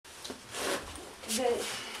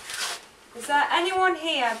Is there anyone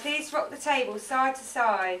here? Please rock the table side to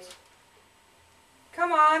side.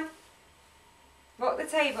 Come on. Rock the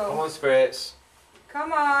table. Come on, spirits.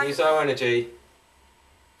 Come on. Use our energy.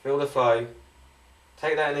 Feel the flow.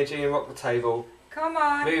 Take that energy and rock the table. Come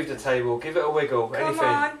on. Move the table. Give it a wiggle. Come Anything.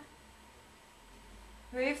 on.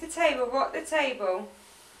 Move the table. Rock the table.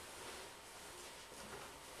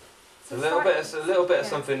 A little bit of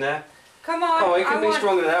something there. Come on. Come on, you can be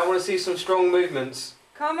stronger than that. I want to see some strong movements.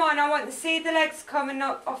 Come on, I want to see the legs coming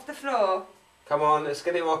up off the floor. Come on, let's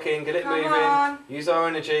get it rocking, get it moving. On. Use our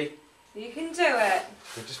energy. You can do it.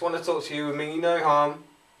 We just want to talk to you and mean you no harm.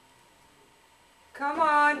 Come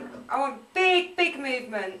on. I want big, big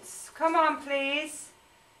movements. Come on, please.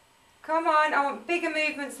 Come on, I want bigger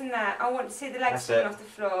movements than that. I want to see the legs coming off the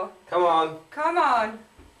floor. Come on. Come on.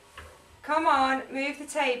 Come on, move the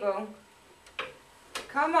table.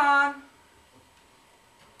 Come on.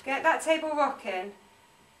 Get that table rocking.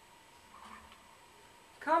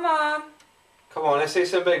 Come on. Come on, let's see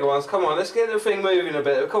some bigger ones. Come on, let's get the thing moving a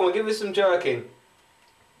bit. Come on, give us some jerking.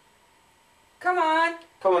 Come on.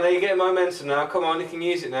 Come on, there you get momentum now. Come on, you can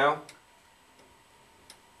use it now.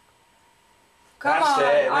 That's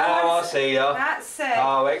it. Now I see ya. That's it.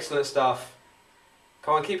 Oh, excellent stuff.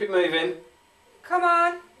 Come on, keep it moving. Come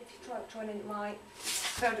on. If you try joining it right,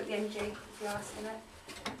 build up the energy if you're asking it.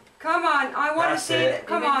 Come on, I want to see it.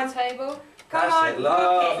 Come on. Table. Come on. That's it.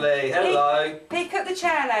 Lovely. Hello. Pick up the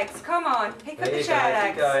chair legs. Come on. Pick up the chair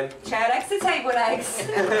legs. Keep going. Chair legs to table legs.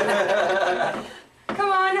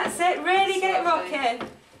 Come on, that's it. Really get it rocking.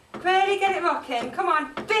 Really get it rocking. Come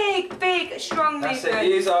on. Big, big, strong movement. That's it.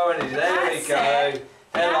 Use our energy. There we go.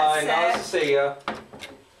 Hello. Nice to see you.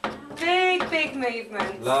 Big, big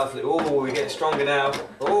movement. Lovely. Oh, we're getting stronger now.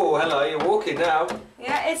 Oh, hello. You're walking now.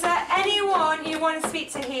 Yeah. Is there anyone you want to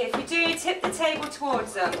speak to here? If you do, tip the table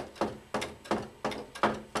towards them.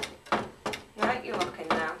 Right, you're rocking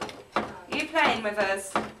now. You playing with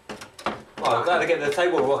us? Well, I'm glad to get the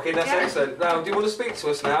table rocking. That's excellent. Now, do you want to speak to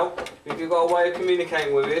us now? If you've got a way of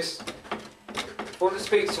communicating with us, want to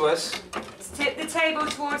speak to us? Just tip the table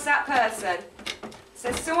towards that person. So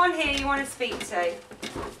there's someone here you want to speak to.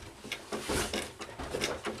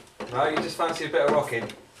 No, you just fancy a bit of rocking.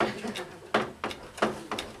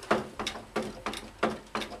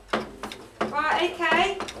 Right,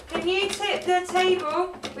 okay. Can you tip the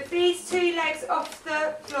table with these two legs off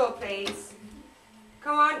the floor, please?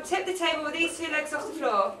 Come on, tip the table with these two legs off the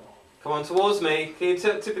floor. Come on, towards me. Can you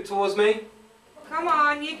tip it towards me? Come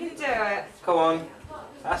on, you can do it. Come on.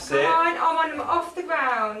 That's it. Come on, I want them off the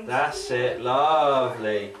ground. That's it.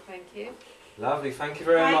 Lovely. Thank you. Lovely. Thank you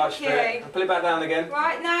very much. Thank you. And put it back down again.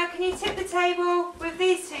 Right, now can you tip the table with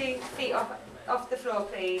these 2 feet off the floor,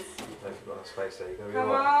 please? If you've got enough space there, you're going to be Come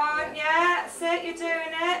alright. on, yeah, that's it, you're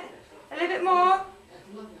doing it. A little bit more.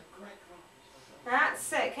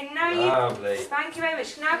 That's it. Can now you? Lovely. Thank you very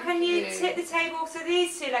much. Now can you tip the table so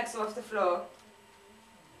these 2 legs are off the floor?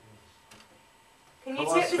 Can you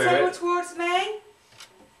tip the table towards me?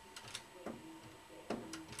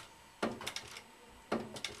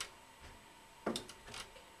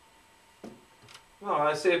 Oh,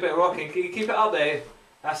 I see a bit of rocking. Can you keep it up there?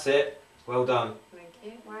 That's it. Well done. Thank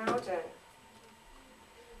you. Well done.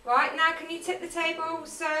 Right, now can you tip the table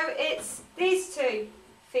so it's these 2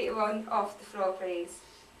 feet are on off the floor, please?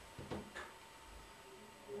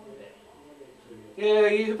 Yeah,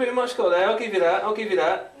 you pretty much got there. I'll give you that. I'll give you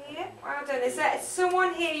that. Yeah, well done. Is there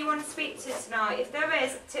someone here you want to speak to tonight? If there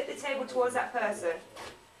is, tip the table towards that person.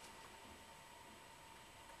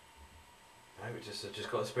 No, we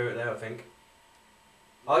just got a spirit there, I think.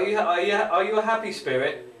 Are you a happy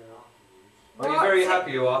spirit? Are you very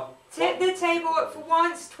happy? You are. Tip the table up for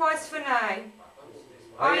once, twice for no.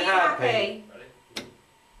 Are you happy?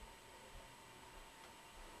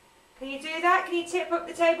 Can you do that? Can you tip up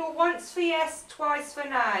the table once for yes, twice for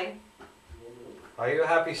no? Are you a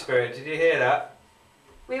happy spirit? Did you hear that?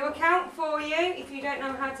 We will count for you if you don't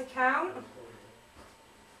know how to count.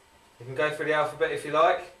 You can go through the alphabet if you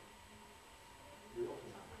like.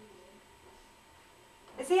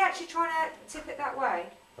 Is he actually trying to tip it that way?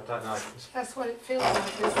 I don't know. That's what it feels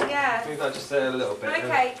like, isn't it? Yeah. Move that just a little bit.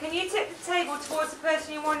 Okay, can you tip the table towards the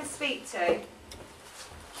person you want to speak to?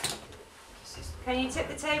 Can you tip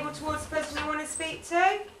the table towards the person you want to speak to?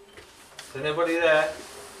 Is anybody there?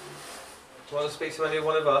 Do you want to speak to any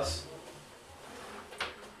one of us?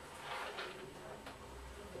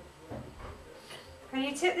 Can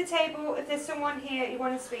you tip the table if there's someone here you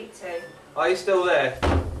want to speak to? Are you still there?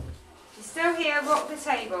 You're still here, rock the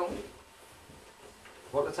table.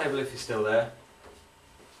 Rock the table if you're still there.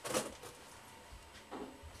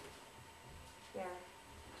 Yeah.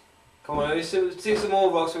 Come on, let's see some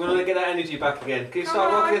more rocks. We're going to get that energy back again. Can you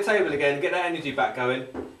start rocking the table again and get that energy back going?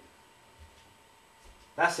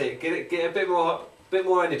 That's it. Get a bit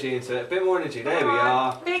more energy into it. A bit more energy. There we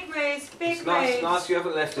are. Big moves, big moves. Nice you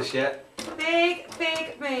haven't left us yet. Big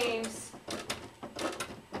moves.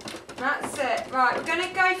 That's it. Right, we're going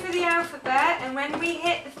to go through the alphabet, and when we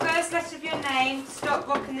hit the first letter of your name, stop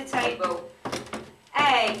rocking the table.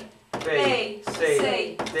 A, B,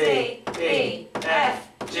 C, D, E, F,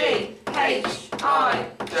 G, H, I,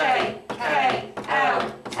 J, K,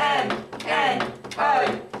 L, M, N,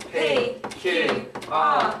 O, P, Q,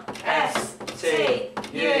 R, S, T,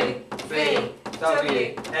 U, V,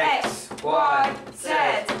 W, X, Y, Z,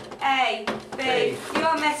 A, B.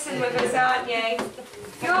 You're messing with us, aren't you?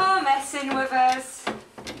 You're messing with us.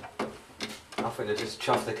 I think they're just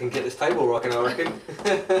chuffed they can get this table rocking, I reckon.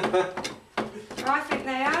 I think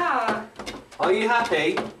they are. Are you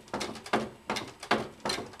happy?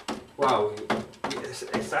 Wow,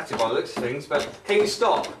 it's actually by the looks of things, but can you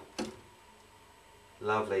stop?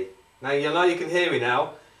 Lovely. Now you know you can hear me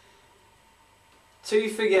now. 2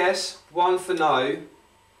 for yes, 1 for no. Is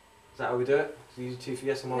that how we do it? So you 2 for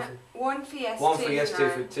yes and 1 for... 1 for yes, 1 2 for yes,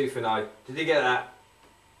 for no. 2 for no. Did you get that?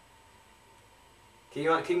 Can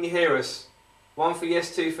you hear us? 1 for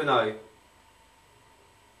yes, 2 for no.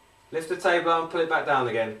 Lift the table up and put it back down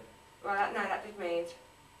again. Right, no, that did move.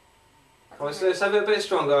 Come on, so let's have it a bit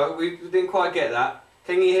stronger. We didn't quite get that.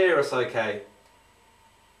 Can you hear us okay?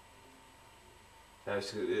 No,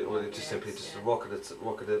 or just simply just a rock of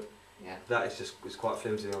the. Yeah. That is just it's quite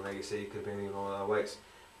flimsy on there. You see, you could have been in all our weights.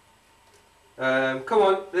 Come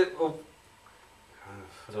on. Oh,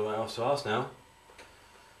 I don't know what else to ask now.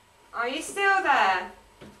 Are you still there?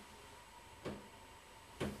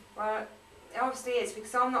 Well, it obviously is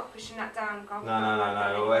because I'm not pushing that down.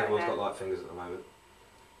 No. Everyone's got light fingers at the moment.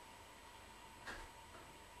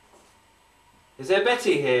 Is there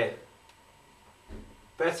Betty here?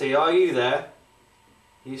 Betty, are you there?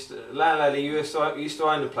 Landlady, you used to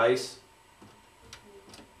own the place.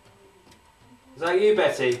 Is that you,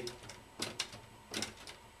 Betty?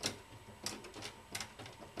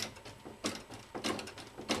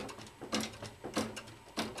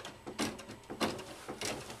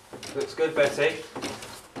 Looks good, Betty.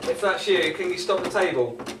 If that's you, can you stop the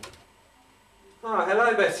table? Oh,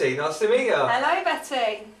 hello, Betty. Nice to meet you. Hello,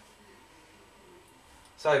 Betty.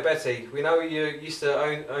 So, Betty, we know you used to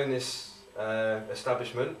own this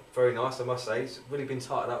establishment. Very nice, I must say. It's really been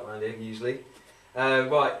tightened up around here, usually.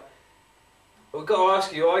 Right. We've got to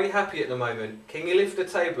ask you, are you happy at the moment? Can you lift the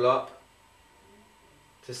table up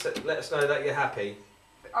to let us know that you're happy?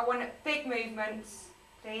 I want big movements,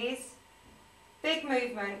 please. Big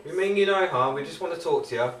movements. We mean you no harm, we just want to talk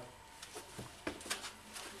to you.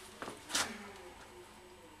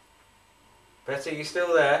 Betty, you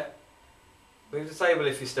still there? Move the table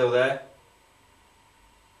if you're still there.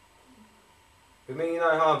 We mean you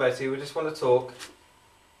no harm, Betty, we just want to talk.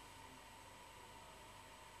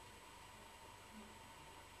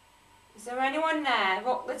 Is there anyone there?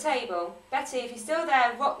 Rock the table. Betty, if you're still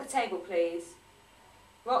there, rock the table, please.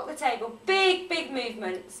 Rock the table. Big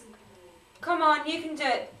movements. Come on, you can do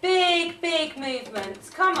it. Big movements.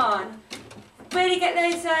 Come on. Really get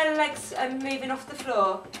those legs moving off the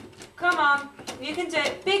floor. Come on, you can do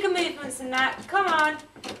it. Bigger movements than that. Come on.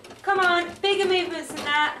 Come on, bigger movements than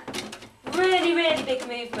that. Really big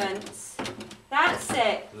movements. That's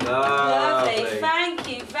it. Lovely. Thank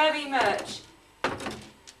you very much.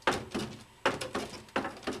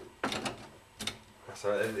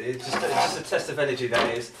 So it's just a test of energy,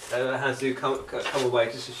 that is. The hands do come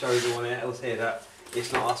away just to show everyone else here that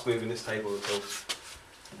it's not us moving this table at all.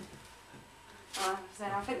 So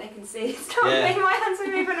I think they can see it's not me. My hands are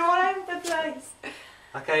moving all over the place.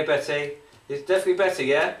 Okay, Betty. It's definitely Betty,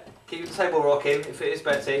 yeah? Keep the table rocking if it is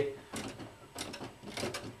Betty.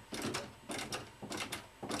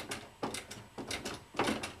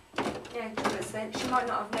 Yeah, she might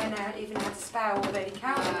not have known how even how to spell or really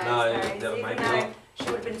count in those No, days, that even maybe though not. she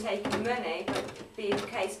would have been taking money, but it'd be the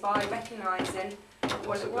case by recognising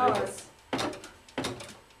what it Possibly. was.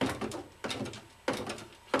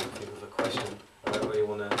 Think of a question I don't really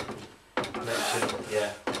want to mention.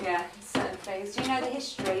 Yeah. Yeah, certain things. Do you know the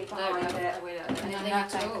history behind it? We don't know anything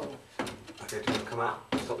at all. Okay, do you want to come out?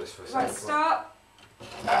 Stop this for a Right, second. stop.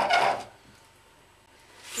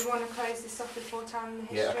 Do you want to close this off before telling the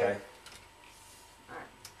history? Yeah, okay. Right.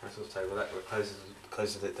 That's the table. That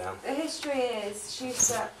closes it down. The history is, she used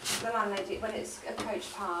to, the landlady, when it's a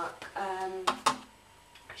coach park,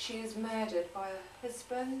 she was murdered by her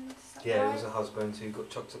husband. Is that Yeah, right? it was a husband who got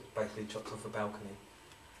basically chopped off a balcony.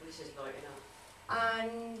 This is light enough.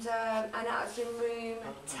 and that's in room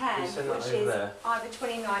 10, send that which over is there? either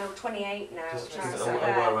 29 or 28 now. Just which bring is it up all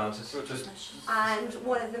there. around. Just And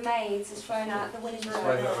one of the maids has thrown out the window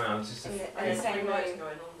sway that around. Just in the same room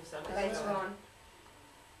later on.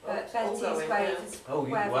 But Betty's wave is Oh,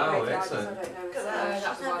 where the wow, graveyard is, excellent. I don't know. Oh, So,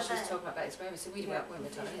 that was why she was talking about Betty's grave. So we went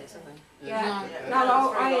with her here, haven't we? yeah. Yeah.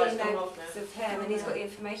 No, I only know because of him, and he's got the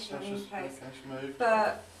information on his place.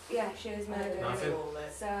 But yeah, she was murdered. Nothing.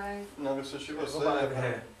 So No, so she was What about over there.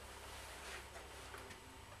 here?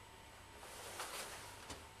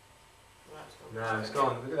 No, it's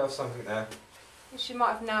gone. We could have something there. she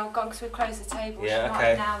might have now gone because we closed the table. Yeah, she might okay.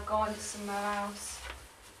 have now gone somewhere else.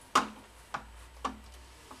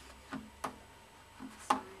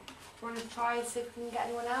 So, do you want to try and see if we can get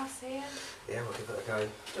anyone else here? Yeah, we'll give it a go. Do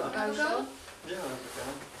you want to go, Sean? Yeah,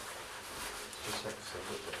 okay. Just check this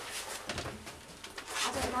out.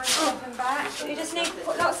 I don't mind stepping back. You just need to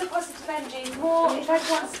put lots of positive energy. More, if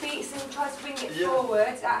everyone speaks and tries to bring it Yeah.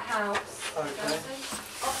 forward, that helps. Okay.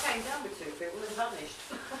 I came down with 2 people and vanished.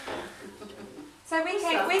 So we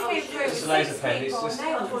came through with It's a laser 6 pen. It's people. just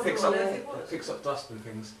No one picks up dust and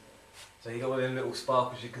things. So you got one of them little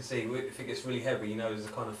sparkles you can see. If it gets really heavy, you know there's a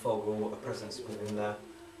kind of fog or a presence within the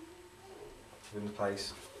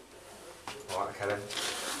place. All right, okay then.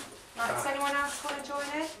 Right, does anyone else want to join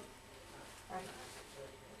in? Right.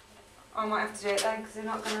 I might have to do it then because they're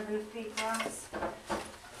not going to have enough people else.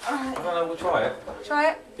 I Alright, don't know. We'll try it.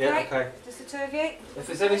 try it? Yeah. Right, Okay. just the 2 of you? If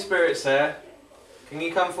there's any spirits there, can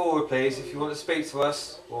you come forward, please? If you want to speak to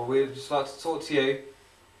us, or we'd just like to talk to you.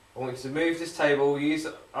 I want you to move this table. Use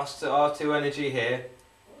us to R2 energy here.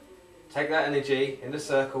 Take that energy in the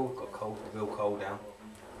circle. Got cold, real cold now.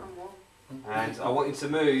 And I want you to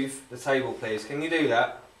move the table, please. Can you do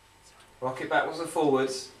that? Rock it backwards and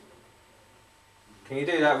forwards. Can you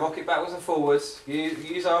do that? Rock it backwards and forwards.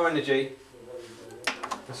 Use our energy.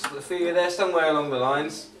 I feel you there somewhere along the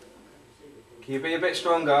lines. Can you be a bit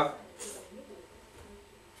stronger?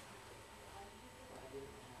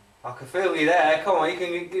 I can feel you there. Come on, you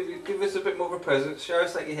can give us a bit more of a presence. Show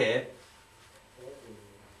us that you're here.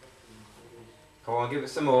 Come on, give it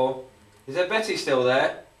some more. Is there Betty still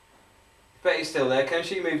there? If Betty's still there, can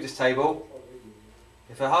she move this table?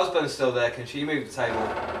 If her husband's still there, can she move the table?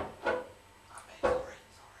 No,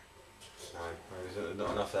 there's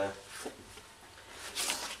not enough there.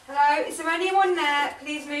 Hello, is there anyone there?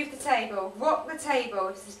 Please move the table. Rock the table.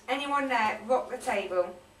 If there's anyone there, rock the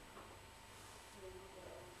table.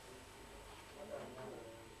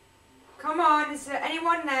 Come on, is there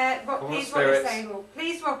anyone there? Come on, please rock spirits. the table.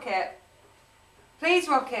 Please rock it. Please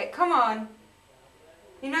rock it. Come on.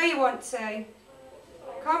 You know you want to.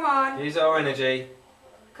 Come on. Use our energy.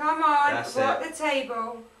 Come on. That's rock it. the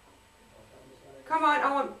table. Come on.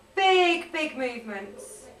 I want big, big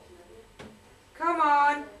movements. Come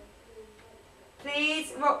on.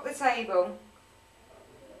 Please rock the table.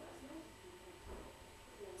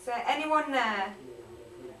 Is there anyone there?